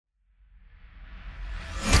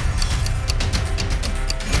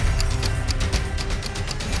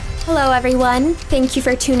Hello, everyone. Thank you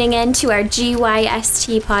for tuning in to our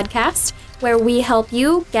GYST podcast, where we help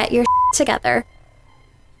you get your together.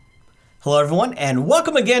 Hello, everyone, and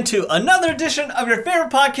welcome again to another edition of your favorite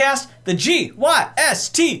podcast, the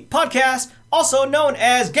GYST podcast, also known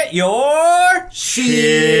as Get Your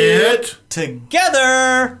Shit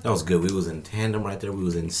Together. That was good. We was in tandem right there. We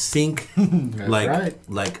was in sync. That's right.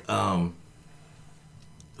 Like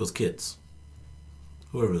those kids.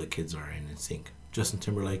 Whoever the kids are in sync. Justin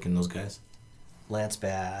Timberlake and those guys. Lance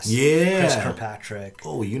Bass. Yeah. Chris Kirkpatrick.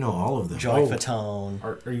 Oh, you know all of them. Joey Fatone.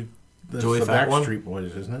 Are you? That's Joey the Fat one? Backstreet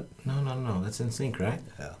Boys, isn't it? No. That's in sync, right?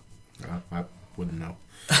 Yeah. I wouldn't know.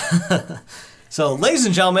 So, ladies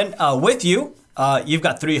and gentlemen, with you, you've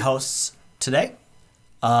got three hosts today.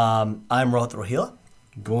 I'm Rohit Rohila.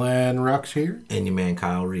 Glenn Rux here. And your man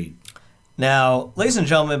Kyle Reed. Now, ladies and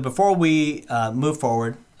gentlemen, before we move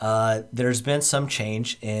forward, there's been some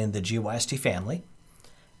change in the GYST family,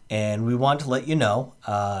 and we want to let you know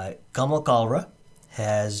Gamal Galra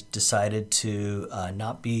has decided to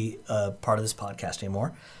not be a part of this podcast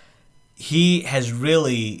anymore. He has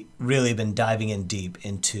really, really been diving in deep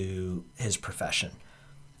into his profession,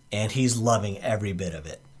 and he's loving every bit of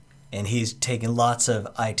it. And he's taken lots of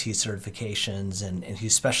IT certifications, and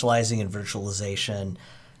he's specializing in virtualization,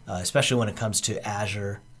 especially when it comes to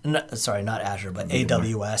Azure. Not Azure, but VMware.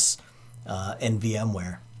 AWS and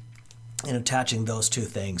VMware, and attaching those two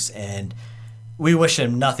things. And we wish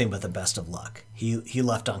him nothing but the best of luck. He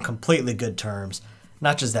left on completely good terms.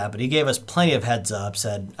 Not just that, but he gave us plenty of heads up,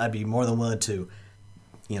 said I'd be more than willing to,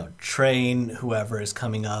 train whoever is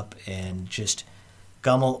coming up. And just,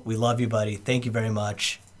 Gummel, we love you, buddy. Thank you very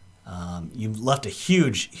much. You left a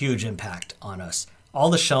huge, huge impact on us. All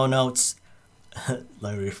the show notes,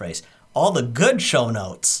 let me rephrase, all the good show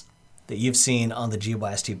notes that you've seen on the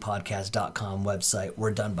GYSTpodcast.com website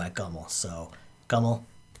were done by Gummel. So, Gummel,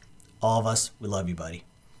 all of us, we love you, buddy.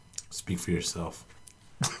 Speak for yourself.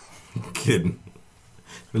 Kidding.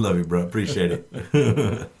 We love you, bro. Appreciate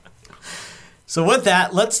it. So with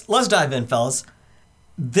that, let's dive in, fellas.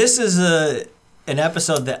 This is an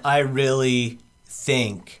episode that I really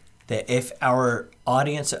think that if our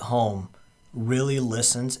audience at home really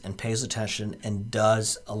listens and pays attention and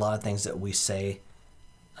does a lot of things that we say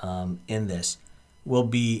in this, will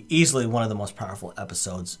be easily one of the most powerful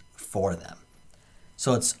episodes for them.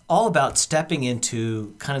 So it's all about stepping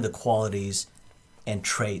into kind of the qualities and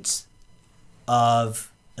traits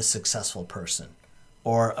of a successful person,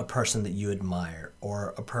 or a person that you admire,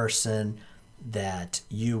 or a person that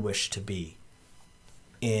you wish to be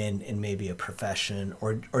in maybe a profession,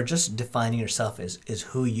 or just defining yourself as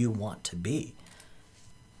who you want to be.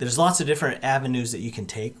 There's lots of different avenues that you can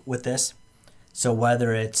take with this. So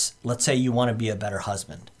whether it's, let's say you want to be a better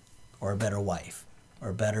husband, or a better wife, or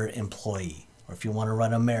a better employee, or if you want to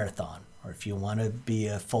run a marathon, or if you want to be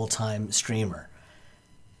a full-time streamer,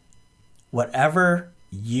 whatever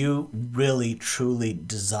you really, truly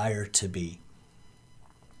desire to be,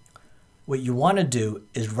 what you want to do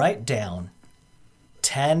is write down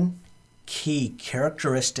 10 key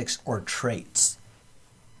characteristics or traits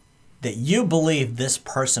that you believe this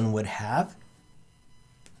person would have,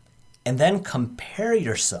 and then compare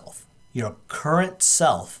yourself, your current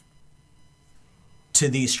self, to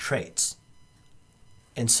these traits.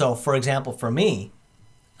 And so, for example, for me,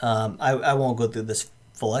 I won't go through this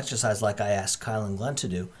full exercise like I asked Kyle and Glenn to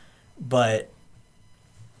do, but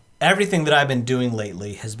everything that I've been doing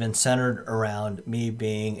lately has been centered around me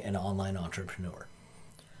being an online entrepreneur.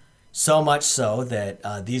 So much so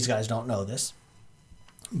that these guys don't know this,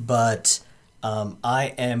 but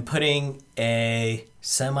I am putting a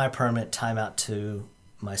semi-permanent timeout to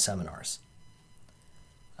my seminars.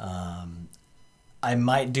 I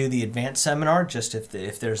might do the advanced seminar just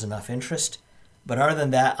if there's enough interest, but other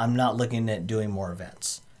than that, I'm not looking at doing more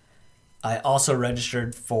events. I also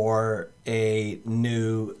registered for a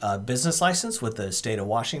new business license with the state of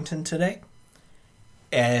Washington today,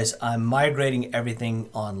 as I'm migrating everything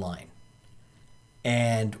online.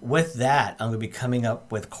 And with that, I'm going to be coming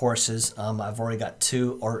up with courses. I've already got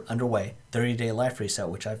 2 underway, 30-day life reset,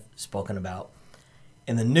 which I've spoken about.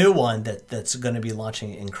 And the new one that's going to be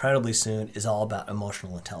launching incredibly soon is all about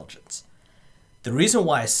emotional intelligence. The reason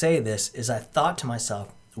why I say this is I thought to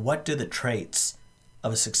myself, what do the traits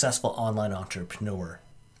of a successful online entrepreneur,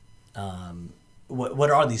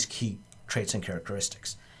 what are these key traits and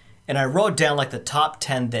characteristics? And I wrote down like the top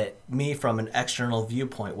 10 that me from an external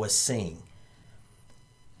viewpoint was seeing.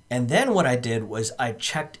 And then what I did was I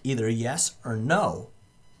checked either yes or no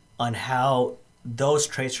on how those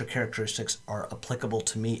traits or characteristics are applicable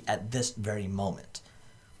to me at this very moment.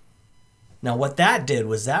 Now, what that did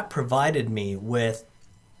was that provided me with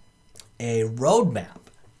a roadmap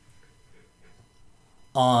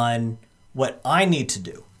on what I need to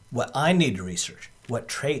do, what I need to research, what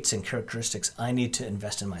traits and characteristics I need to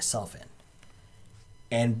invest in myself in.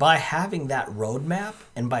 And by having that roadmap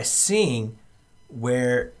and by seeing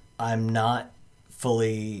where I'm not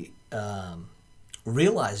fully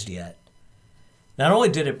realized yet, not only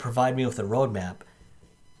did it provide me with a roadmap,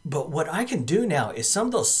 but what I can do now is some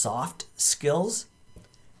of those soft skills,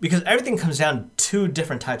 because everything comes down to two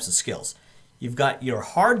different types of skills. You've got your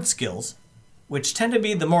hard skills, which tend to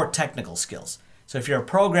be the more technical skills. So if you're a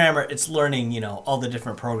programmer, it's learning, all the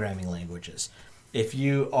different programming languages. If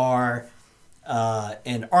you are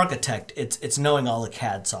an architect, it's knowing all the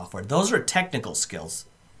CAD software. Those are technical skills.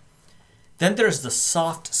 Then there's the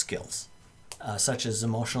soft skills, such as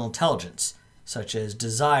emotional intelligence, such as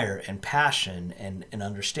desire and passion and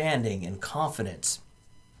understanding and confidence.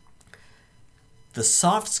 The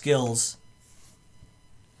soft skills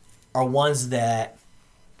are ones that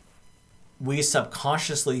we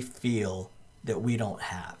subconsciously feel that we don't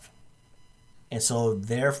have. And so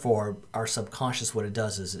therefore, our subconscious, what it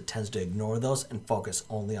does is it tends to ignore those and focus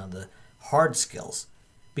only on the hard skills,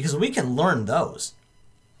 because we can learn those.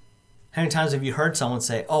 How many times have you heard someone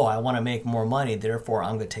say, oh, I want to make more money, therefore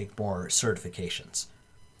I'm going to take more certifications?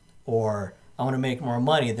 Or I want to make more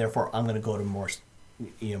money, therefore I'm going to go to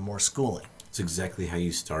more schooling. It's exactly how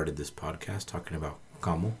you started this podcast, talking about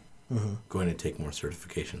Kamal, going to take more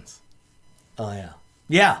certifications. Oh,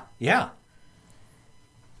 yeah. Yeah.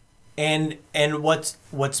 And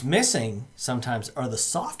what's missing sometimes are the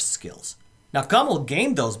soft skills. Now, Kamal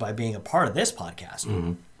gained those by being a part of this podcast.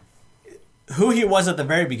 Mm-hmm. Who he was at the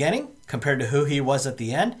very beginning compared to who he was at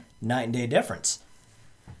the end, night and day difference.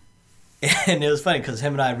 And it was funny because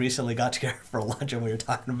him and I recently got together for lunch and we were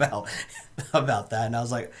talking about that. And I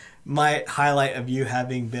was like, my highlight of you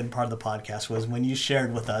having been part of the podcast was when you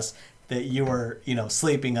shared with us that you were,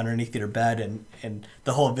 sleeping underneath your bed and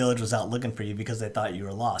the whole village was out looking for you because they thought you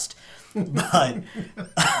were lost. But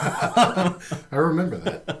I remember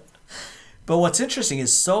that. But what's interesting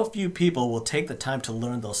is so few people will take the time to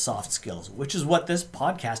learn those soft skills, which is what this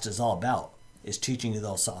podcast is all about, is teaching you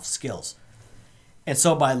those soft skills. And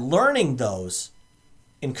so by learning those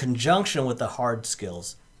in conjunction with the hard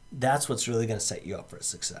skills, that's what's really going to set you up for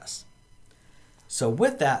success. So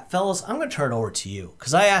with that, fellas, I'm going to turn it over to you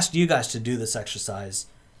because I asked you guys to do this exercise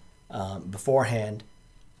beforehand.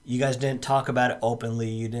 You guys didn't talk about it openly.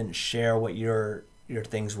 You didn't share what your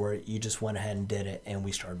things were. You just went ahead and did it, and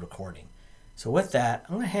we started recording. So with that,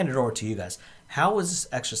 I'm going to hand it over to you guys. How was this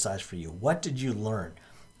exercise for you? What did you learn?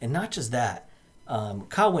 And not just that,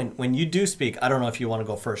 Kyle, when you do speak, I don't know if you want to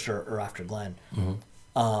go first or after Glenn.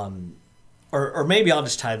 Mm-hmm. Or maybe I'll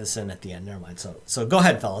just tie this in at the end. Never mind. So go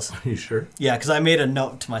ahead, fellas. Are you sure? Yeah, because I made a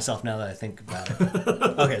note to myself now that I think about it.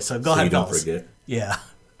 Okay, so go ahead, fellas. You don't forget. Yeah.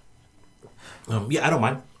 I don't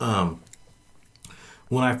mind.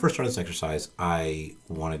 When I first started this exercise, I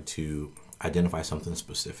wanted to identify something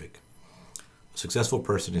specific. A successful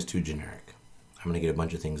person is too generic. I'm going to get a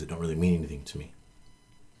bunch of things that don't really mean anything to me.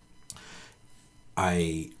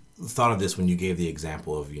 I thought of this when you gave the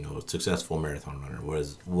example of, a successful marathon runner.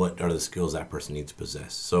 What are the skills that person needs to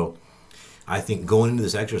possess? So I think going into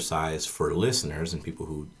this exercise for listeners and people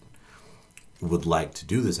who would like to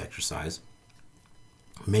do this exercise,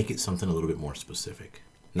 make it something a little bit more specific.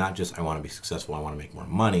 Not just, I want to be successful, I want to make more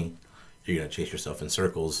money. You're going to chase yourself in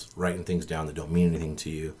circles, writing things down that don't mean anything to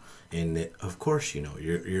you. And that, of course,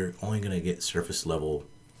 you're only going to get surface level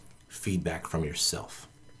feedback from yourself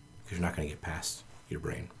because you're not going to get past your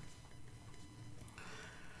brain.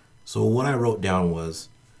 So what I wrote down was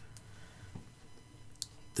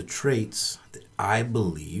the traits that I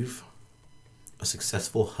believe a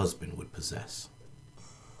successful husband would possess,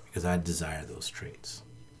 because I desire those traits.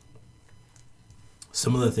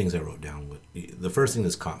 Some of the things I wrote down, the first thing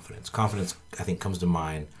is confidence. Confidence, I think, comes to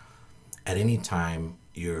mind at any time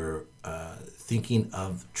you're thinking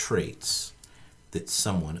of traits that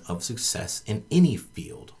someone of success in any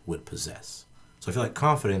field would possess. So I feel like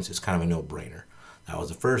confidence is kind of a no-brainer. That was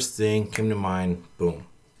the first thing, came to mind, boom.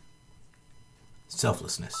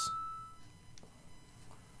 Selflessness.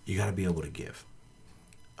 You got to be able to give.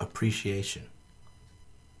 Appreciation.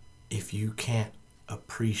 If you can't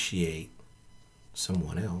appreciate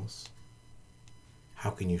someone else, how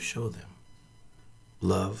can you show them?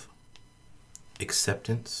 Love,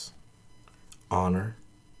 acceptance, honor,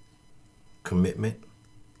 commitment,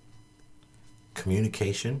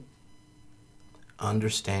 communication,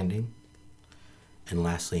 understanding, and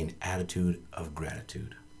lastly, an attitude of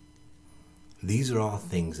gratitude. These are all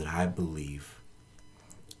things that I believe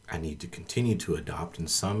I need to continue to adopt, and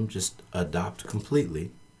some just adopt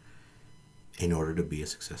completely, in order to be a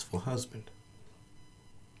successful husband.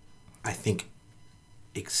 I think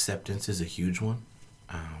acceptance is a huge one.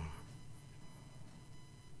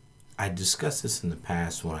 I discussed this in the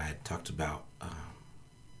past when I had talked about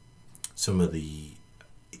some of the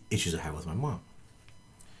issues I have with my mom.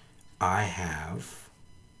 I have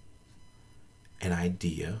an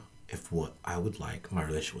idea of what I would like my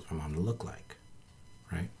relationship with my mom to look like,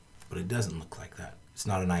 right? But it doesn't look like that. It's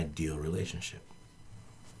not an ideal relationship.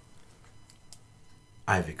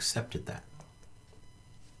 I've accepted that.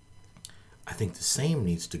 I think the same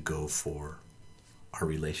needs to go for our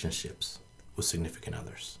relationships with significant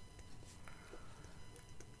others.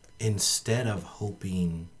 Instead of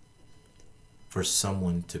hoping for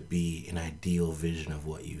someone to be an ideal vision of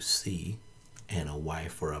what you see, and a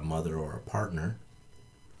wife or a mother or a partner,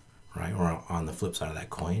 right? Or on the flip side of that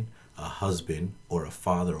coin, a husband or a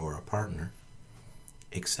father or a partner,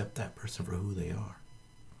 accept that person for who they are.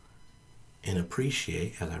 And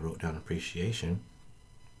appreciate, as I wrote down appreciation,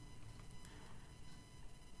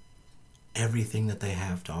 everything that they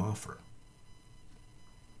have to offer.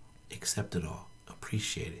 Accept it all.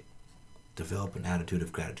 Appreciate it. Develop an attitude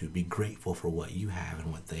of gratitude. Be grateful for what you have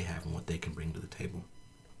and what they have and what they can bring to the table.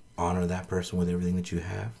 Honor that person with everything that you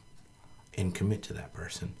have and commit to that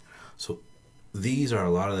person. So these are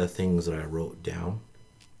a lot of the things that I wrote down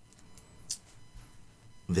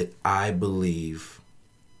that I believe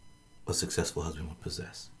a successful husband would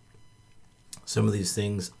possess. Some of these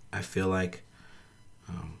things I feel like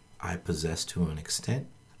I possess to an extent.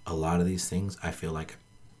 A lot of these things I feel like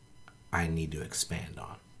I need to expand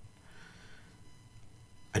on.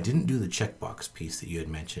 I didn't do the checkbox piece that you had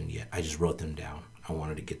mentioned yet. I just wrote them down. I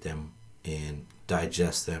wanted to get them and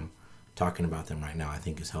digest them. Talking about them right now I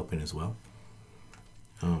think is helping as well.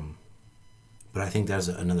 But I think that's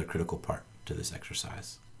another critical part to this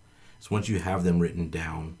exercise. So once you have them written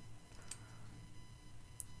down,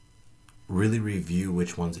 really review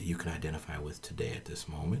which ones that you can identify with today at this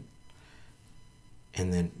moment.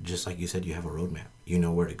 And then, just like you said, you have a roadmap. You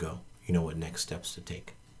know where to go. You know what next steps to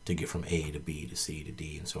take to get from A to B to C to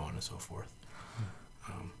D and so on and so forth.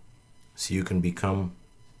 So you can become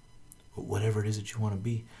whatever it is that you want to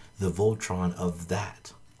be, the Voltron of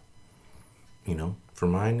that. You know, for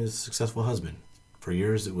mine is successful husband. For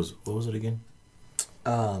yours, it was, what was it again?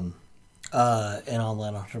 An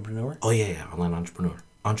online entrepreneur. Oh, yeah, online entrepreneur.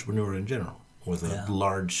 Entrepreneur in general, with a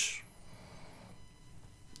large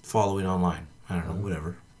following online. I don't know,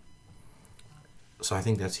 whatever. So I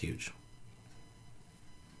think that's huge.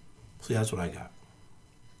 So that's what I got.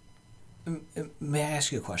 May I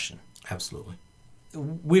ask you a question? Absolutely.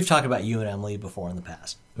 We've talked about you and Emily before in the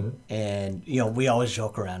past, Mhm. and you know we always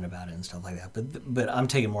joke around about it and stuff like that. But I'm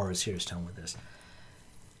taking more of a serious tone with this.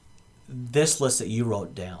 This list that you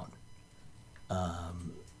wrote down.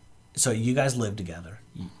 So you guys live together.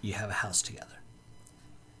 You have a house together.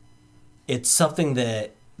 It's something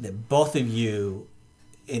that both of you,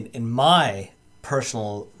 in my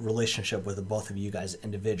personal relationship with the both of you guys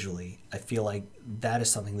individually, I feel like that is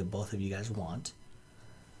something that both of you guys want.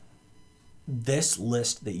 This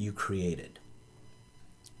list that you created,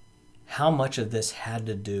 how much of this had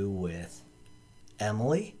to do with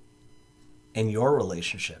Emily and your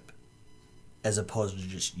relationship as opposed to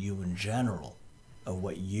just you in general of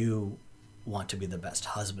what you want to be the best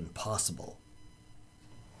husband possible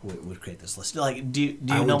would create this list? Like, do you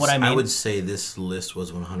know what I mean? I would say this list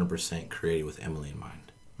was 100% created with Emily in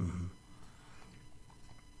mind. Mm-hmm.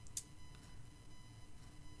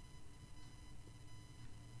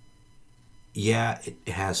 Yeah, it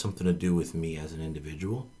has something to do with me as an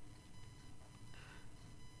individual.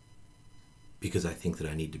 Because I think that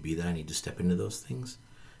I need to be that. I need to step into those things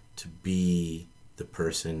to be the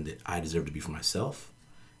person that I deserve to be for myself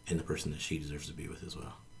and the person that she deserves to be with as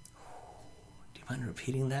well. Do you mind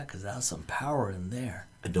repeating that? Because that was some power in there.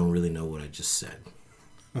 I don't really know what I just said.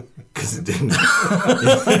 Because it didn't.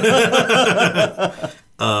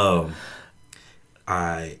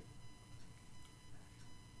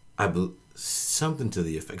 Something to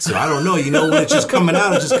the effect. So I don't know. You know when it's just coming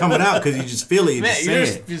out, it's just coming out because you just feel it. You just say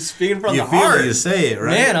it. You're speaking from You the feel heart. it. You say it,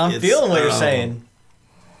 right? Man, I'm feeling what you're saying.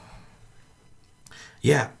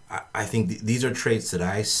 Yeah, I think these are traits that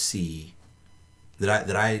I see,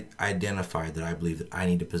 that I identify, that I believe that I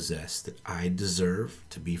need to possess, that I deserve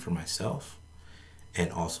to be for myself,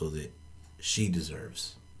 and also that she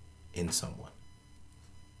deserves in someone.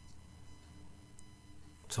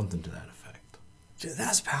 Something to that effect. Dude,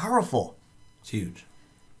 that's powerful. It's huge.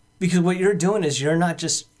 Because what you're doing is you're not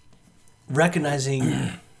just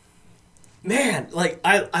recognizing, man, like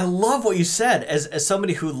I love what you said as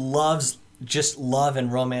somebody who loves just love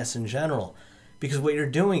and romance in general. Because what you're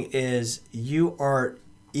doing is you are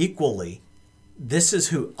equally, this is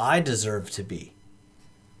who I deserve to be.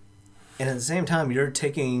 And at the same time, you're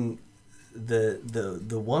taking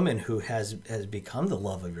the woman who has become the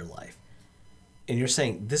love of your life, and you're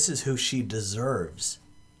saying this is who she deserves.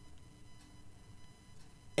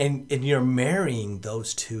 And you're marrying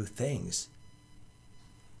those two things.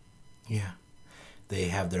 Yeah. They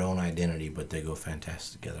have their own identity, but they go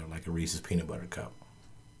fantastic together, like a Reese's peanut butter cup.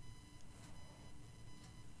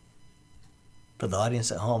 For the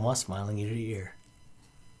audience at home, I'm smiling ear to ear.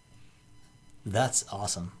 That's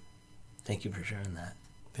awesome. Thank you for sharing that.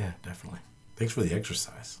 Yeah, definitely. Thanks for the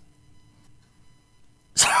exercise.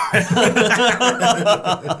 Sorry.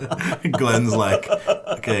 Glenn's like,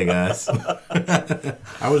 okay, guys.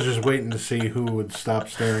 I was just waiting to see who would stop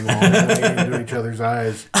staring longingly into each other's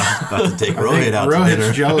eyes. About to take Rohit out to Rohit's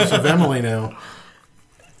dinner. jealous of Emily now.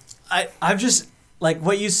 I've just, like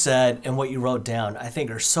what you said and what you wrote down, I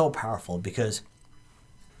think are so powerful because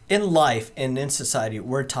in life and in society,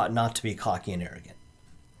 we're taught not to be cocky and arrogant,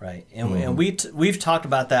 right? And we've talked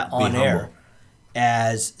about that on air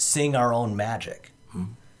as seeing our own magic.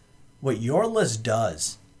 What your list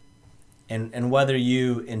does, and whether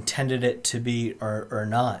you intended it to be or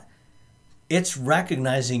not, it's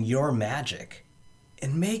recognizing your magic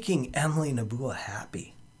and making Emily Nabua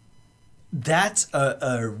happy. That's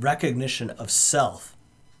a recognition of self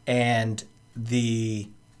and the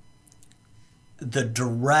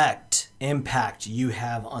direct impact you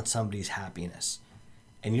have on somebody's happiness.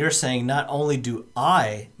 And you're saying not only do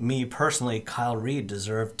me personally, Kyle Reed,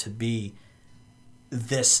 deserve to be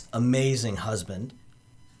this amazing husband,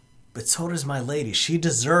 but so does my lady. She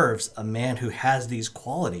deserves a man who has these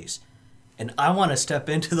qualities. And I want to step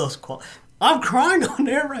into those qualities. I'm crying on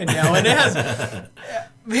air right now. And it has,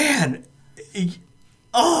 man,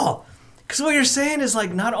 because what you're saying is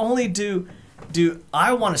like, not only do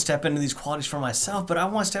I want to step into these qualities for myself, but I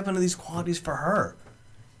want to step into these qualities for her.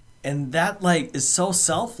 And that like is so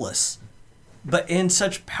selfless, but in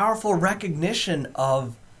such powerful recognition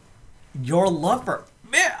of your love for,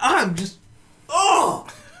 man, I'm just,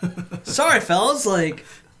 sorry fellas, like,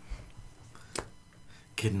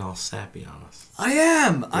 Getting all sappy on us. I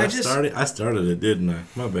am. I started it, didn't I?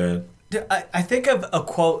 My bad. I think of a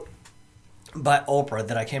quote by Oprah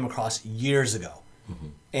that I came across years ago. Mm-hmm.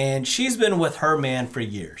 And she's been with her man for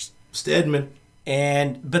years. Stedman.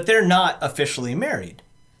 But they're not officially married.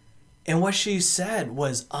 And what she said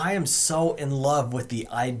was, I am so in love with the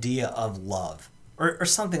idea of love. Or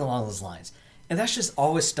something along those lines. And that's just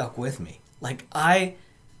always stuck with me. Like, I've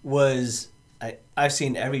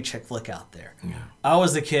seen every chick flick out there. Yeah. I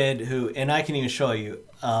was the kid who, and I can even show you,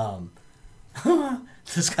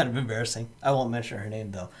 this is kind of embarrassing. I won't mention her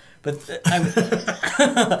name, though. But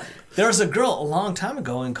there was a girl a long time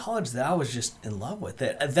ago in college that I was just in love with,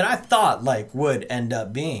 that I thought, like, would end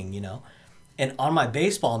up being, you know. And on my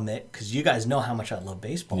baseball mitt, because you guys know how much I love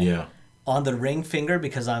baseball. Yeah. On the ring finger,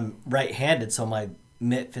 because I'm right-handed, so my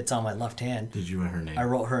mitt fits on my left hand. Did you write her name? I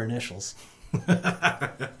wrote her initials.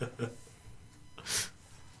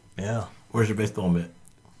 Yeah. Where's your baseball mitt?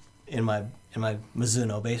 In my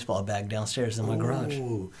Mizuno baseball bag downstairs in my garage.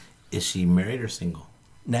 Is she married or single?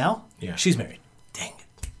 Now? Yeah. She's married. Dang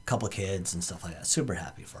it. Couple kids and stuff like that. Super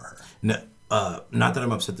happy for her. No, not that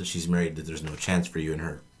I'm upset that she's married, that there's no chance for you and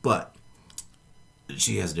her, but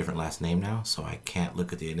she has a different last name now, so I can't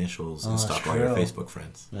look at the initials and stalk all your Facebook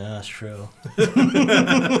friends. Yeah, that's true.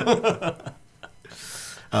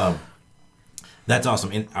 That's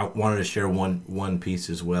awesome. And I wanted to share one piece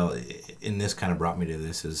as well. And this kind of brought me to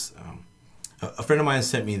this. Is a friend of mine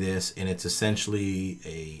sent me this, and it's essentially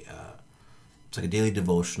it's like a daily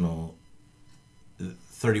devotional,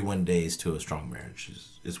 31 days to a strong marriage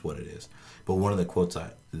is what it is. But one of the quotes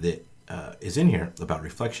that is in here about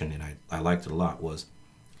reflection, and I liked it a lot, was,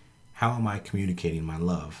 how am I communicating my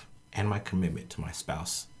love and my commitment to my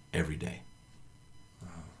spouse every day?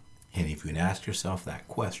 And if you can ask yourself that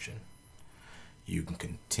question, you can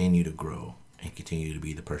continue to grow and continue to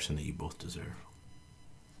be the person that you both deserve.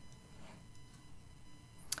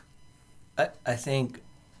 I think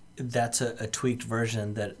that's a tweaked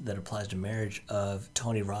version that applies to marriage of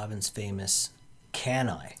Tony Robbins' famous "Can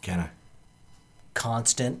I?" Can I?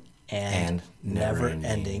 Constant and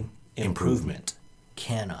never-ending improvement.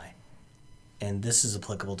 Can I? And this is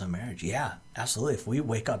applicable to marriage. Yeah, absolutely. If we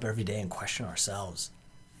wake up every day and question ourselves,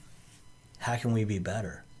 how can we be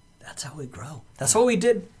better? That's how we grow. That's what we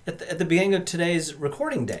did at the beginning of today's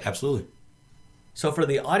recording day. Absolutely. So for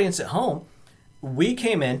the audience at home, we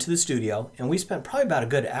came into the studio and we spent probably about a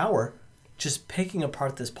good hour just picking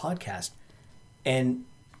apart this podcast and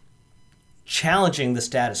challenging the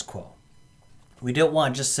status quo. we didn't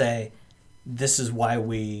want to just say, this is why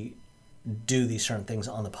we do these certain things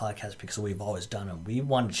on the podcast because we've always done them. We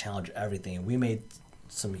wanted to challenge everything, and we made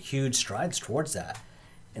some huge strides towards that.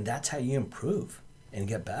 And that's how you improve and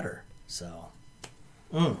get better. So,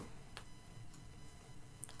 Glenn,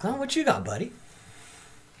 what you got, buddy?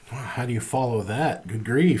 How do you follow that? Good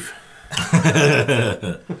grief.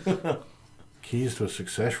 Keys to a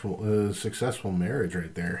successful marriage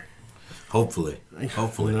right there. Hopefully.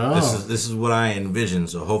 No. This is what I envision.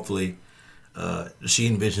 So hopefully, she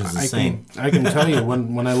envisions the same. I can tell you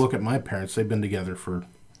when I look at my parents, they've been together for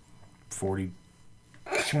 40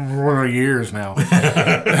 years now.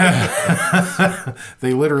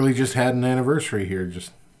 They literally just had an anniversary here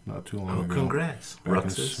just not too long ago. Congrats.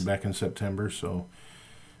 Back in September. So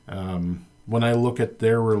when I look at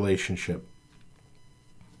their relationship,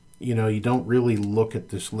 you don't really look at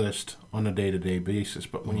this list on a day-to-day basis,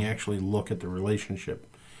 but when you actually look at the relationship,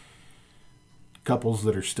 couples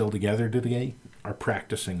that are still together today are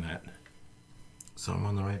practicing that. So I'm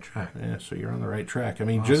on the right track. Yeah, so you're on the right track. I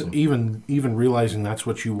mean, Awesome. just even realizing that's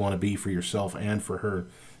what you want to be for yourself and for her,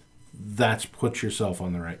 that's put yourself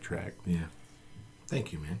on the right track. Yeah.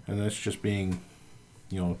 Thank you, man. And that's just being,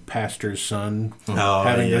 pastor's son, Oh,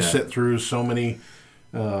 having yeah. to sit through so many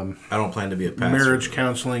I don't plan to be a pastor. marriage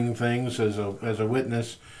counseling things as a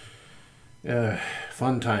witness.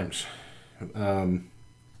 Fun times. But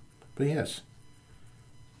yes,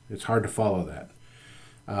 it's hard to follow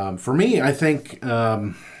that. For me, I think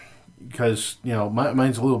because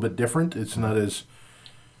mine's a little bit different. It's not as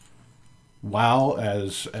wow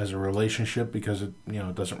as a relationship because it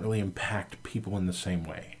doesn't really impact people in the same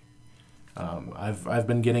way. I've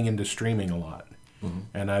been getting into streaming a lot. Mm-hmm.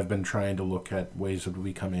 And I've been trying to look at ways of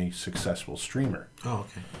becoming a successful streamer. Oh,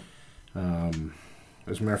 okay.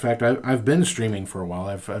 As a matter of fact, I've been streaming for a while.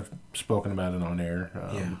 I've spoken about it on air.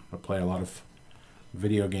 I play a lot of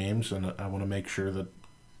video games, and I want to make sure that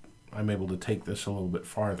I'm able to take this a little bit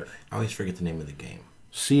farther. I always forget the name of the game.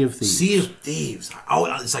 Sea of Thieves. Sea of Thieves.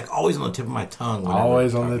 It's like always on the tip of my tongue.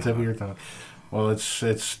 Always on the tip of your tongue. Well,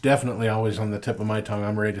 it's definitely always on the tip of my tongue.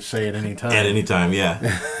 I'm ready to say it any time. At any time,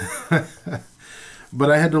 yeah. But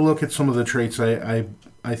I had to look at some of the traits I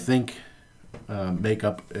think make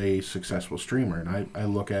up a successful streamer. And I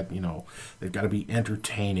look at, they've got to be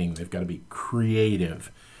entertaining. They've got to be creative.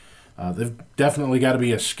 They've definitely got to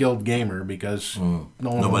be a skilled gamer because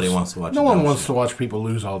nobody wants to watch. No one wants to watch people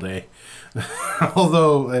lose all day.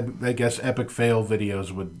 Although I guess epic fail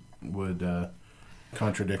videos would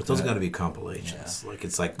contradict. But those that. got to be compilations. Yeah.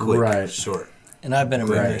 It's like quick, short. And I've been a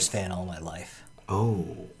Mariners fan all my life.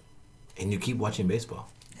 Oh. And you keep watching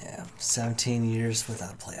baseball. Yeah, 17 years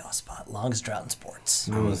without a playoff spot. Longest drought in sports.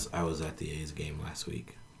 I was at the A's game last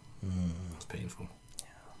week. It was painful.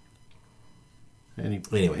 Yeah.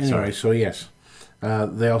 Anyway, so yes,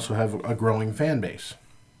 they also have a growing fan base.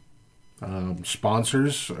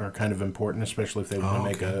 Sponsors are kind of important, especially if they want to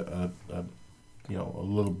make a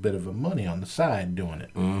little bit of a money on the side doing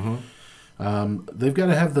it. Mm-hmm. They've got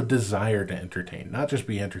to have the desire to entertain, not just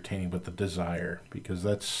be entertaining, but the desire, because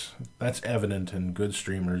that's evident in good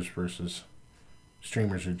streamers versus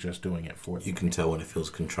streamers who are just doing it for them. You can tell when it feels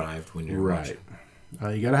contrived when you're watching.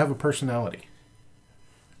 You got to have a personality.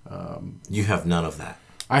 You have none of that.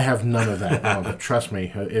 I have none of that. No, but trust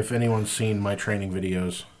me, if anyone's seen my training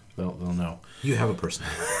videos, they'll know. You have a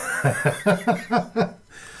personality.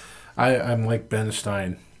 I'm like Ben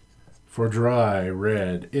Stein. For dry,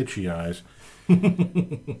 red, itchy eyes.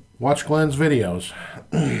 Watch Glenn's videos.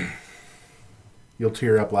 You'll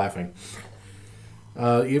tear up laughing.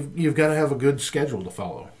 You've got to have a good schedule to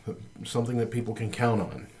follow, something that people can count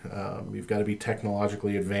on. You've got to be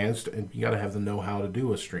technologically advanced, and you got to have the know-how to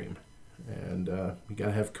do a stream. And you got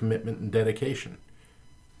to have commitment and dedication.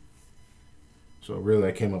 So really,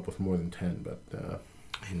 I came up with more than 10, but...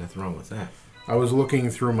 Ain't nothing wrong with that. I was looking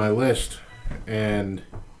through my list, and...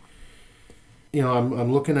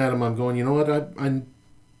 I'm looking at them, I'm going, you know what, I'm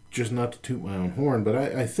just not to toot my own horn, but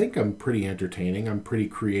I think I'm pretty entertaining, I'm pretty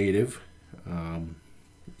creative, I'm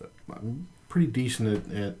pretty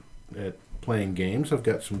decent at playing games, I've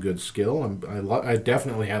got some good skill, I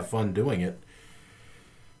definitely have fun doing it.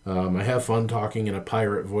 I have fun talking in a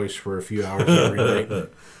pirate voice for a few hours every night.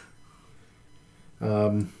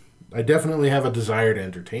 I definitely have a desire to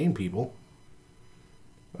entertain people.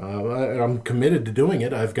 I'm committed to doing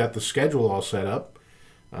it. I've got the schedule all set up.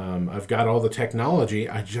 I've got all the technology.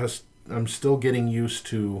 I'm still getting used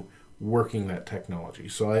to working that technology.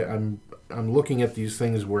 So I'm looking at these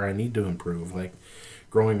things where I need to improve, like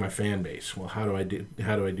growing my fan base. Well, how do I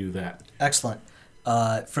do that? Excellent.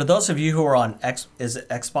 For those of you who are on is it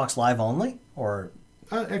Xbox Live only or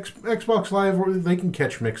Xbox Live, or they can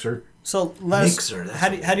catch Mixer. So Mixer,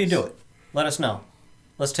 that's how do you do it? Let us know.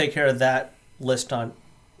 Let's take care of that list on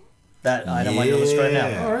that item on your list right now.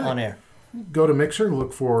 Yeah. All right. On air. Go to Mixer,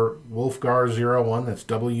 look for Wolfgar01. That's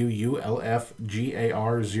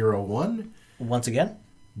WULFGAR01. Once again,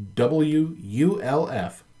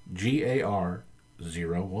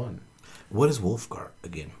 WULFGAR01. What is Wolfgar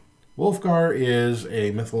again? Wolfgar is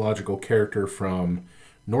a mythological character from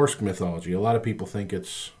Norse mythology. A lot of people think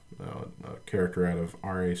it's a character out of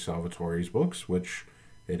R.A. Salvatore's books, which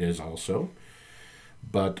it is also.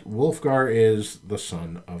 But Wolfgar is the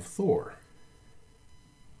son of Thor.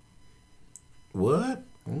 What?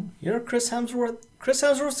 you're Chris Hemsworth. Chris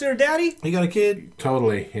Hemsworth's your daddy, You got a kid?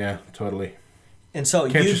 Totally, yeah, totally. and so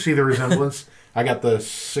Can't you see the resemblance? I got the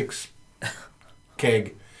 6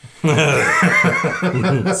 keg.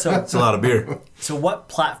 That's a lot of beer. So what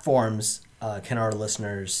platforms can our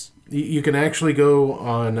listeners? You can actually go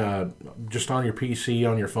on just on your PC,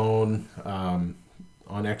 on your phone, on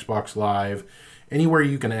Xbox Live, anywhere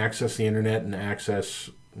you can access the internet and access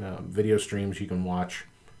video streams. You can watch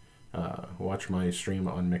my stream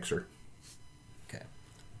on Mixer. Okay.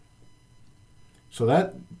 So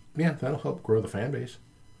that'll help grow the fan base.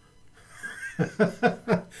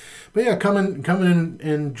 But yeah, come and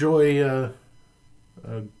enjoy a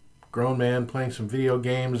grown man playing some video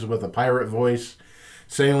games with a pirate voice,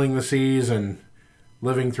 sailing the seas and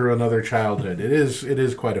living through another childhood. It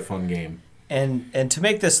is quite a fun game. And to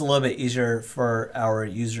make this a little bit easier for our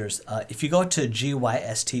users, if you go to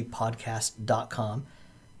gystpodcast.com,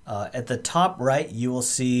 at the top right you will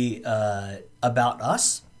see About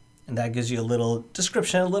Us, and that gives you a little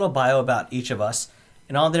description, a little bio about each of us.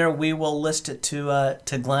 And on there we will list it to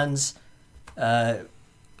Glenn's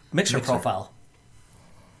Mixer profile,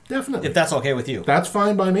 Definitely. if that's okay with you. That's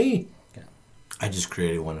fine by me. I just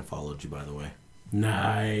created one and followed you, by the way.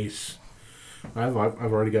 Nice. I've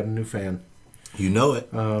already got a new fan. You know it.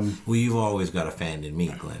 Well, you've always got a fan in me,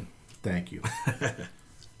 Glenn. Thank you.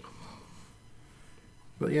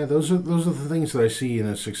 But yeah, those are the things that I see in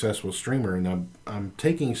a successful streamer, and I'm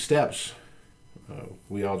taking steps.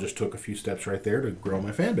 We all just took a few steps right there to grow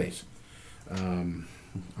my fan base. I'm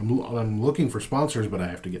looking for sponsors, but I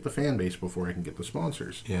have to get the fan base before I can get the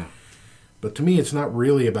sponsors. Yeah. But to me, it's not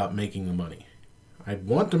really about making the money. I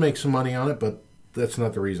want to make some money on it, but that's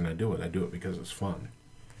not the reason I do it. I do it because it's fun.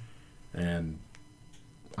 And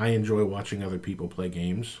I enjoy watching other people play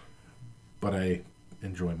games, but I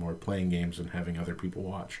enjoy more playing games than having other people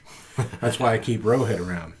watch. That's why I keep Rowhead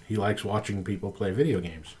around. He likes watching people play video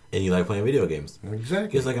games. And you like playing video games.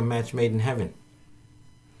 Exactly. It's like a match made in heaven.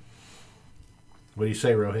 What do you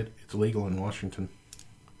say, Rowhead? It's legal in Washington.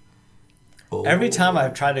 Oh. Every time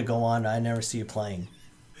I've tried to go on, I never see you playing.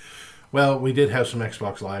 Well, we did have some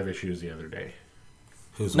Xbox Live issues the other day.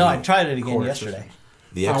 Who's No, we? I tried it again Course. yesterday.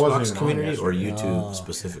 The I wasn't Xbox even on community or yesterday. YouTube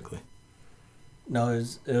specifically? No,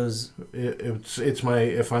 it was It's my,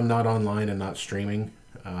 if I'm not online and not streaming,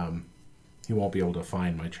 he won't be able to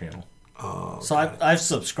find my channel. Oh, so got it. I've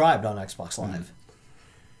subscribed on Xbox Live.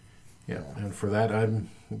 Yeah, and for that, I'm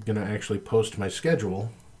gonna actually post my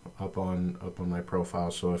schedule up on my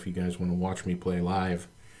profile. So if you guys want to watch me play live,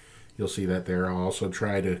 you'll see that there. I'll also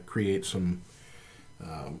try to create some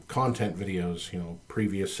content videos,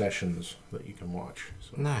 previous sessions that you can watch.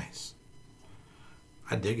 So, Nice.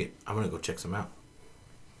 I dig it. I'm going to go check some out.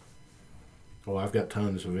 well, I've got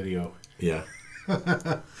tons of video, Yeah.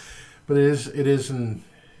 but it is an,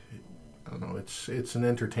 I don't know, it's an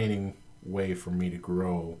entertaining way for me to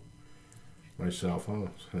grow myself. Oh,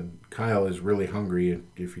 and Kyle is really hungry.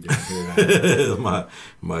 If you didn't hear that.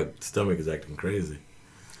 my stomach is acting crazy.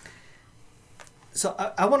 So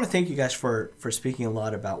I want to thank you guys for speaking a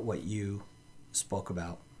lot about what you spoke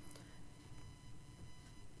about.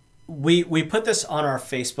 We put this on our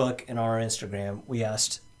Facebook and our Instagram. We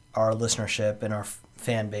asked our listenership and our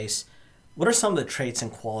fan base, what are some of the traits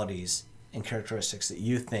and qualities and characteristics that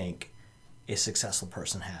you think a successful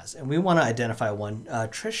person has? And we want to identify one.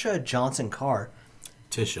 Trisha Johnson Carr.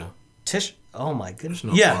 Tisha. Oh my goodness.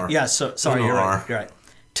 There's no R. Yeah. So sorry, no you're R. right. You're right.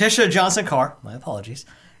 Tisha Johnson Carr. My apologies.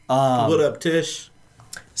 What up, Tish?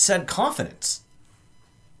 Said confidence.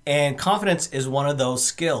 And confidence is one of those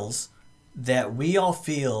skills that we all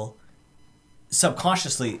feel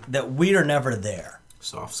subconsciously that we are never there,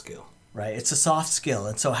 Soft skill. right? It's a soft skill.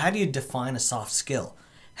 And so how do you define a soft skill?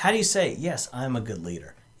 How do you say, yes, I'm a good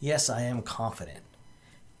leader. Yes, I am confident.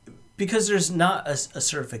 Because there's not a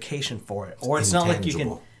certification for it. Or it's not like you can...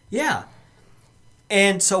 Intangible. Yeah.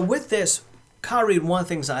 And so with this, Kyle Reed, one of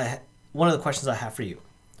the questions I have for you.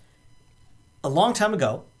 A long time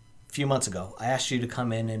ago, few months ago, I asked you to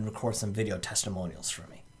come in and record some video testimonials for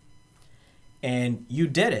me. And you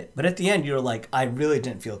did it. But at the end, you were like, I really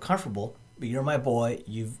didn't feel comfortable, but you're my boy.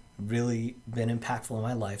 You've really been impactful in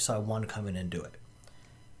my life, so I want to come in and do it.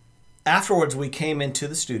 Afterwards, we came into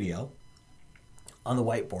the studio on the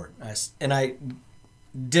whiteboard, and I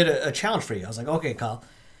did a challenge for you. I was like, okay, Kyle,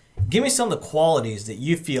 give me some of the qualities that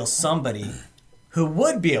you feel somebody who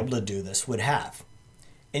would be able to do this would have.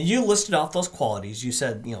 And you listed off those qualities. You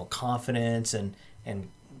said, confidence and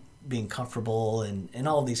being comfortable and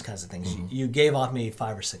all of these kinds of things. Mm-hmm. You gave off me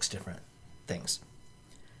 5 or 6 different things.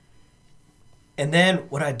 And then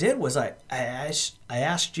what I did was I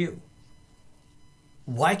asked you,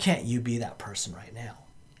 why can't you be that person right now?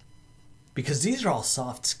 Because these are all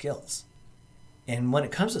soft skills. And when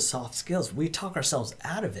it comes to soft skills, we talk ourselves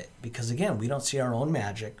out of it because, again, we don't see our own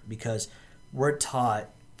magic because we're taught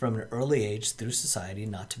from an early age through society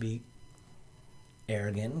not to be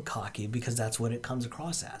arrogant and cocky because that's what it comes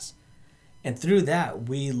across as. And through that,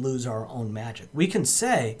 we lose our own magic. We can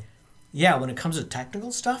say, yeah, when it comes to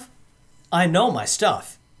technical stuff, I know my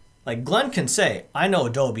stuff. Like Glenn can say, I know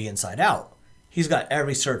Adobe inside out. He's got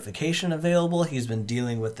every certification available. He's been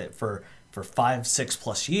dealing with it for 5, 6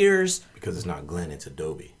 plus years. Because it's not Glenn, it's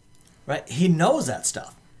Adobe. Right? He knows that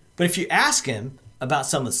stuff. But if you ask him about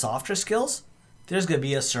some of the softer skills, there's going to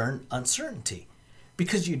be a certain uncertainty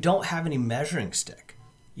because you don't have any measuring stick.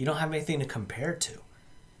 You don't have anything to compare to.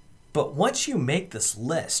 But once you make this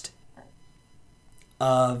list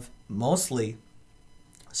of mostly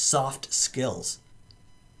soft skills,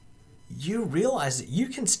 you realize that you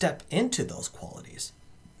can step into those qualities.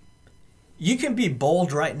 You can be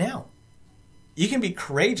bold right now. You can be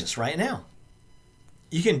courageous right now.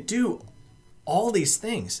 You can do all these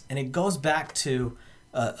things. And it goes back to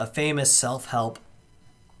a famous self-help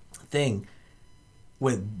thing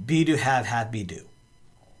with be, do, have, be, do.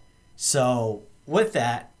 So with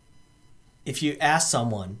that, if you ask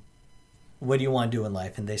someone, what do you want to do in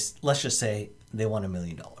life? And let's just say they want $1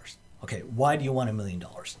 million. Okay, why do you want $1 million?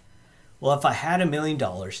 Well, if I had $1 million,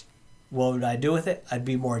 what would I do with it? I'd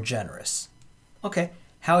be more generous. Okay,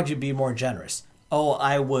 how would you be more generous? Oh,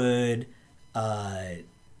 I would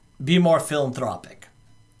be more philanthropic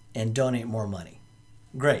and donate more money.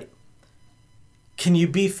 Great. Can you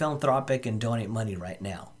be philanthropic and donate money right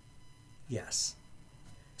now? Yes.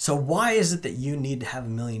 So why is it that you need to have $1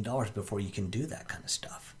 million before you can do that kind of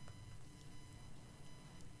stuff?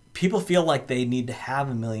 People feel like they need to have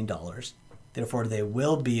 $1 million, therefore they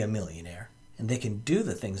will be a millionaire, and they can do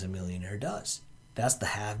the things a millionaire does. That's the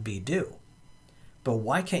have, be, do. But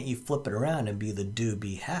why can't you flip it around and be the do,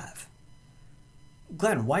 be, have?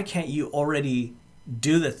 Glenn, why can't you already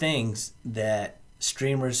do the things that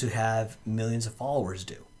streamers who have millions of followers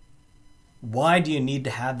do? Why do you need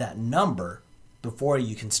to have that number before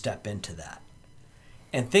you can step into that?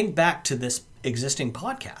 And think back to this existing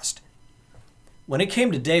podcast. When it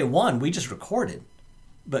came to day one, we just recorded.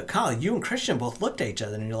 But Kyle, you and Christian both looked at each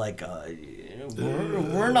other and you're like,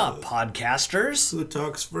 we're not podcasters. Who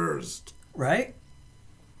talks first? Right?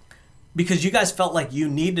 Because you guys felt like you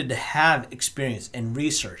needed to have experience and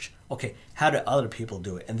research. Okay, how do other people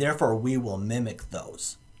do it? And therefore we will mimic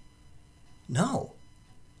those. No.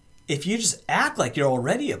 If you just act like you're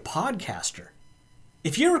already a podcaster,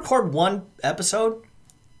 if you record one episode,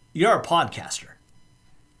 you're a podcaster.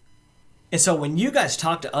 And so when you guys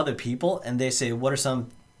talk to other people and they say, what are some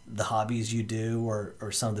of the hobbies you do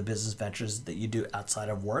or some of the business ventures that you do outside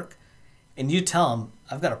of work? And you tell them,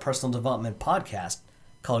 I've got a personal development podcast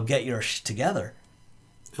called Get Your Sh Together.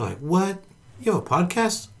 They're like, what? You have a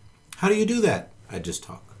podcast? How do you do that? I just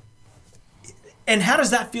talk. And how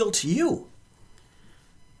does that feel to you?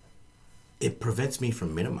 It prevents me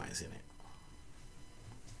from minimizing it.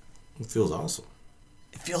 It feels awesome.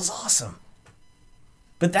 It feels awesome.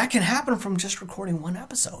 But that can happen from just recording one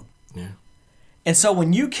episode. Yeah. And so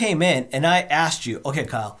when you came in and I asked you, okay,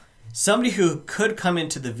 Kyle, somebody who could come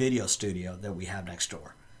into the video studio that we have next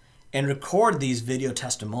door and record these video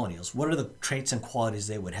testimonials, what are the traits and qualities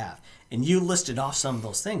they would have? And you listed off some of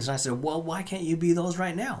those things. And I said, well, why can't you be those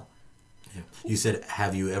right now? Yeah. You said,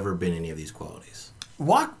 have you ever been any of these qualities?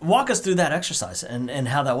 Walk us through that exercise and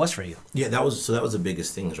how that was for you. Yeah, that was the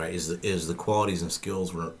biggest things, right? Is the qualities and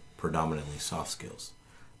skills were predominantly soft skills.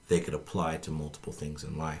 They could apply to multiple things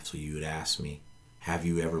in life. So you would ask me, have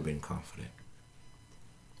you ever been confident?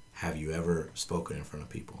 Have you ever spoken in front of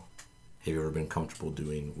people? Have you ever been comfortable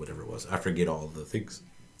doing whatever it was? I forget all the things,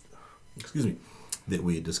 that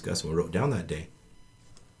we had discussed and we wrote down that day.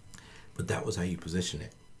 But that was how you position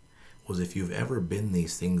it. Was if you've ever been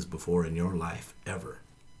these things before in your life, ever,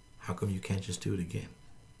 how come you can't just do it again?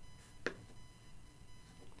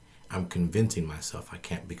 I'm convincing myself I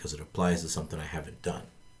can't because it applies to something I haven't done.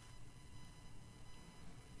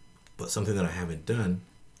 But something that I haven't done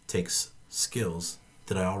takes skills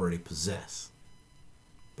that I already possess,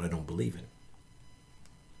 but I don't believe in.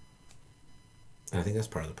 And I think that's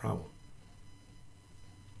part of the problem.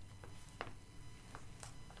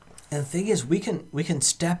 And the thing is, we can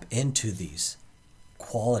step into these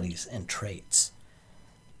qualities and traits.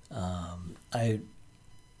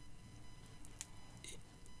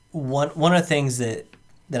 One of the things that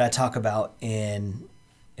I talk about in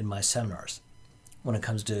my seminars when it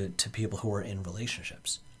comes to people who are in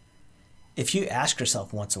relationships, if you ask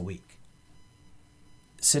yourself once a week,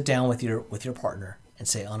 sit down with your partner and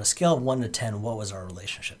say, on a scale of 1 to 10, what was our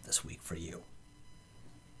relationship this week for you?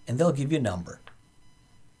 And they'll give you a number.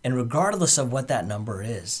 And regardless of what that number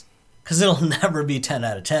is, because it'll never be 10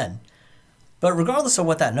 out of 10, but regardless of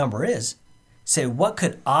what that number is, say, what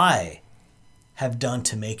could I have done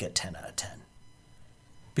to make it 10 out of 10?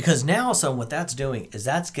 Because now, so what that's doing is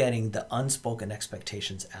that's getting the unspoken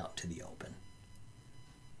expectations out to the open.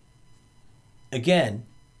 Again,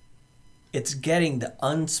 it's getting the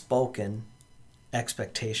unspoken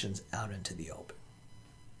expectations out into the open.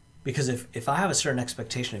 Because if I have a certain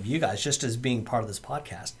expectation of you guys, just as being part of this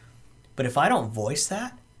podcast, but if I don't voice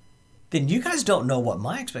that, then you guys don't know what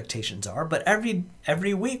my expectations are. But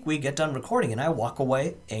every week we get done recording and I walk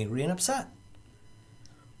away angry and upset.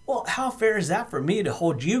 Well, how fair is that for me to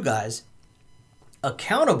hold you guys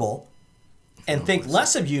accountable and think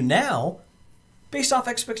less of you now based off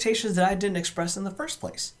expectations that I didn't express in the first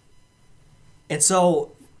place? And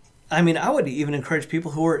so, I mean, I would even encourage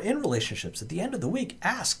people who are in relationships at the end of the week,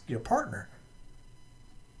 ask your partner,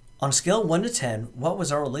 on a scale of 1 to 10, what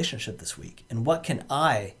was our relationship this week? And what can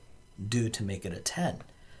I do to make it a 10?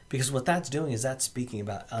 Because what that's doing is that's speaking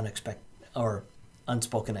about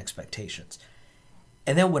unspoken expectations.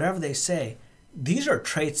 And then whatever they say, these are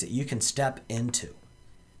traits that you can step into.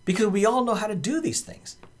 Because we all know how to do these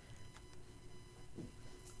things.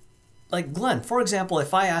 Like Glenn, for example,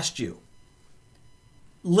 if I asked you,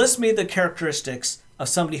 list me the characteristics of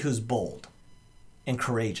somebody who's bold and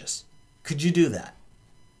courageous. Could you do that?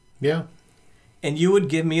 Yeah. And you would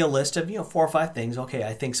give me a list of 4 or 5 things. Okay,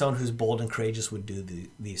 I think someone who's bold and courageous would do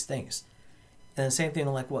these things. And the same thing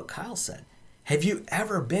like what Kyle said. Have you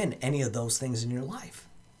ever been any of those things in your life?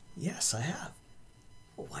 Yes, I have.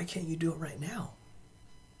 Well, why can't you do it right now?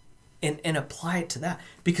 And apply it to that.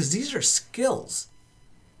 Because these are skills.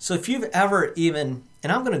 So if you've ever even,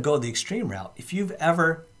 and I'm going to go the extreme route, if you've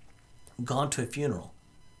ever gone to a funeral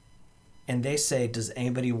and they say, does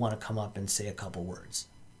anybody want to come up and say a couple words?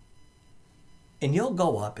 And you'll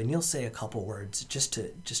go up and you'll say a couple words just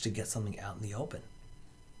to get something out in the open.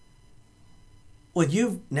 Well,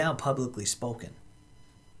 you've now publicly spoken.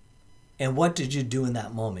 And what did you do in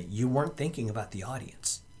that moment? You weren't thinking about the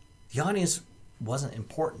audience. The audience wasn't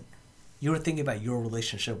important. You were thinking about your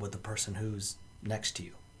relationship with the person who's next to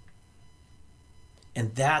you.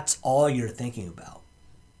 And that's all you're thinking about.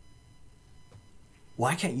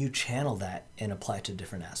 Why can't you channel that and apply it to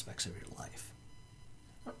different aspects of your life?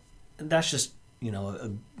 And that's just,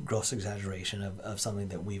 a gross exaggeration of something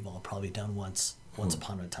that we've all probably done once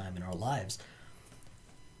upon a time in our lives.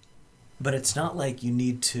 But it's not like you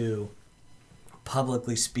need to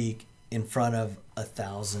publicly speak in front of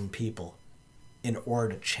 1,000 people in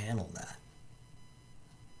order to channel that.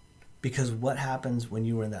 Because what happens when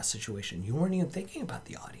you were in that situation? You weren't even thinking about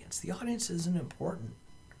the audience. The audience isn't important.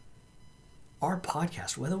 Our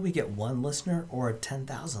podcast, whether we get 1 listener or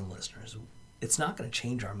 10,000 listeners, it's not going to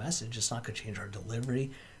change our message. It's not going to change our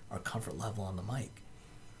delivery, our comfort level on the mic.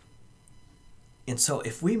 And so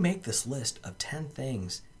if we make this list of 10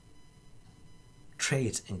 things,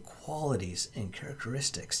 traits and qualities and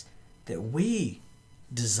characteristics that we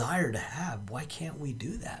desire to have, why can't we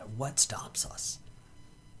do that? What stops us?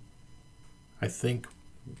 I think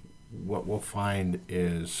what we'll find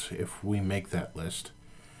is if we make that list,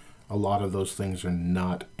 a lot of those things are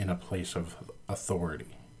not in a place of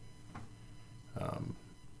authority.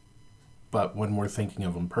 But when we're thinking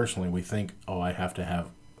of them personally, we think, I have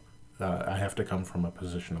to come from a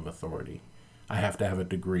position of authority. I have to have a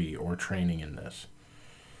degree or training in this.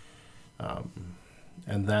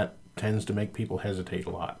 And that tends to make people hesitate a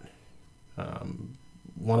lot.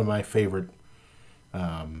 One of my favorite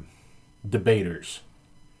debaters,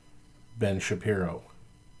 Ben Shapiro,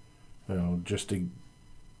 just to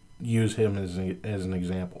use him as an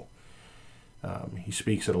example. He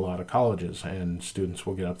speaks at a lot of colleges, and students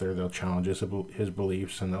will get up there, they'll challenge his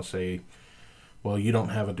beliefs, and they'll say, well, you don't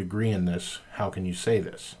have a degree in this, how can you say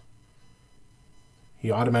this?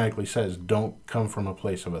 He automatically says, don't come from a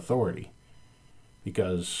place of authority,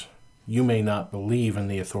 because You may not believe in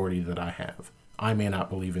the authority that I have. I may not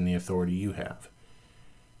believe in the authority you have.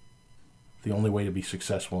 The only way to be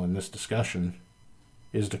successful in this discussion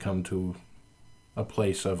is to come to a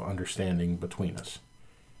place of understanding between us.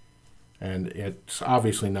 And it's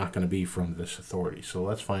obviously not going to be from this authority. So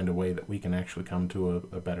let's find a way that we can actually come to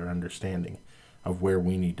a better understanding of where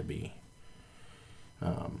we need to be.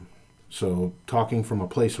 So talking from a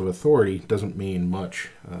place of authority doesn't mean much.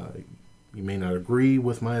 You may not agree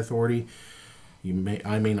with my authority.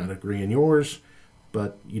 I may not agree in yours,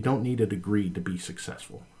 but you don't need a degree to be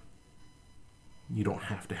successful. You don't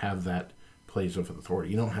have to have that place of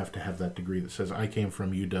authority. You don't have to have that degree that says, I came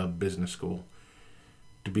from UW Business School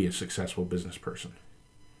to be a successful business person.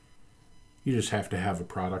 You just have to have a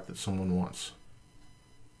product that someone wants.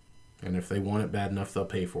 And if they want it bad enough, they'll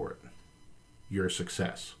pay for it. You're a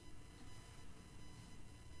success.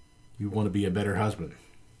 You want to be a better husband.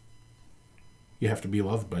 You have to be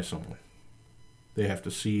loved by someone. They have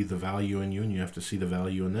to see the value in you, and you have to see the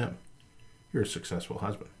value in them. You're a successful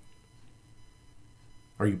husband.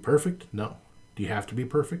 Are you perfect? No. Do you have to be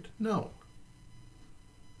perfect? No.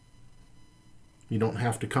 You don't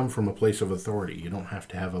have to come from a place of authority. You don't have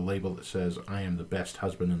to have a label that says, I am the best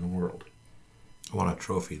husband in the world. I want a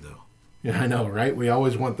trophy, though. Yeah, I know, right? We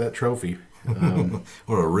always want that trophy.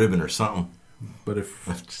 Or a ribbon or something. But if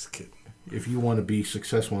I'm just kidding. If you want to be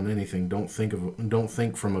successful in anything, don't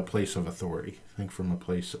think from a place of authority. Think from a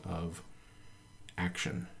place of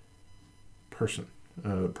action, personal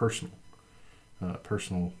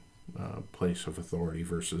place of authority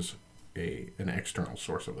versus an external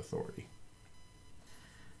source of authority.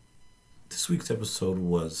 This week's episode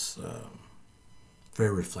was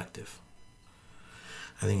very reflective.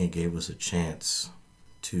 I think it gave us a chance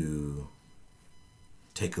to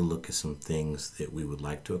take a look at some things that we would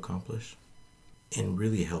like to accomplish, and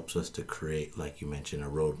really helps us to create, like you mentioned, a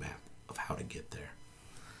roadmap of how to get there.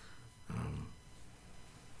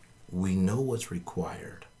 We know what's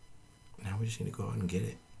required. Now we just need to go out and get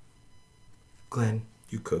it. Glenn,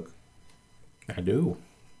 you cook. I do.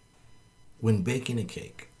 When baking a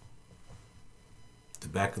cake, the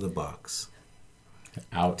back of the box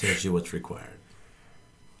tells you what's required.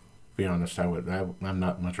 Be honest, I'm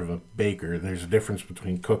not much of a baker. There's a difference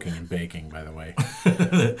between cooking and baking, by the way.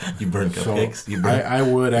 You burn cupcakes? So I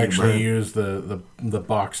would actually use the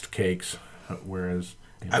boxed cakes, whereas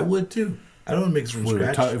I would too. I don't mix from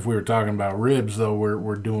scratch. If we were talking about ribs, though,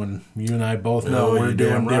 we're doing. You and I both know we're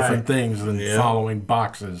doing different things than following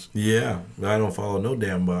boxes. Yeah, I don't follow no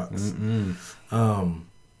damn box.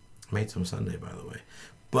 Made some Sunday, by the way,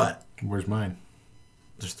 but where's mine?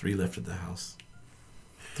 There's 3 left at the house.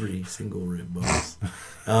 3 single rib bones.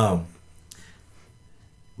 But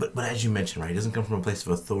as you mentioned, right, it doesn't come from a place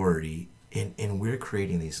of authority, and we're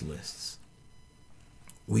creating these lists.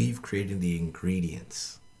 We've created the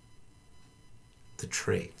ingredients. The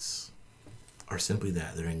traits are simply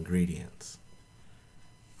that. They're ingredients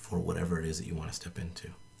for whatever it is that you want to step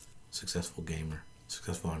into. Successful gamer,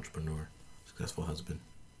 successful entrepreneur, successful husband.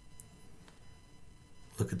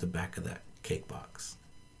 Look at the back of that cake box.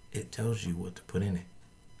 It tells you what to put in it,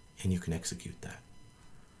 and you can execute that.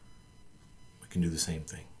 We can do the same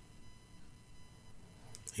thing.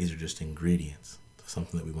 These are just ingredients to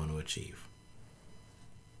something that we want to achieve.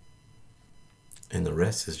 And the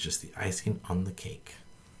rest is just the icing on the cake.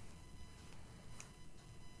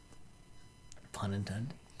 Pun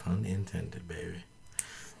intended. Pun intended, baby.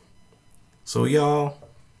 So y'all,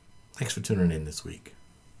 thanks for tuning in this week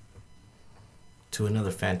to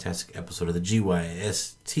another fantastic episode of the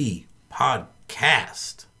GYST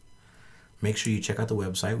podcast. Make sure you check out the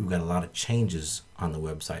website. We've got a lot of changes on the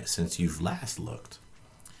website since you've last looked.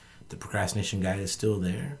 The procrastination guide is still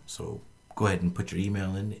there, so go ahead and put your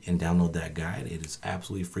email in and download that guide. It is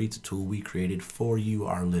absolutely free. It's a tool we created for you,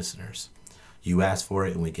 our listeners. You asked for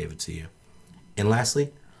it and we gave it to you. And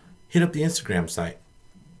lastly, hit up the Instagram site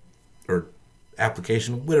or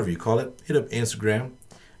application, whatever you call it. Hit up Instagram.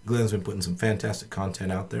 Glenn's been putting some fantastic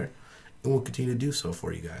content out there, and we'll continue to do so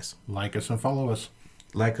for you guys. Like us and follow us.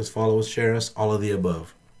 Like us, follow us, share us, all of the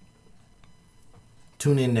above.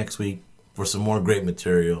 Tune in next week for some more great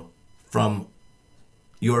material from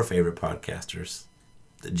your favorite podcasters,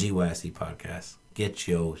 the GYST podcast. Get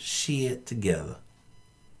your shit together.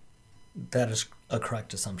 That is a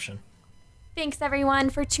correct assumption. Thanks, everyone,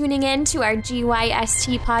 for tuning in to our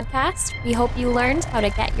GYST podcast. We hope you learned how to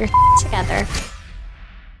get your together.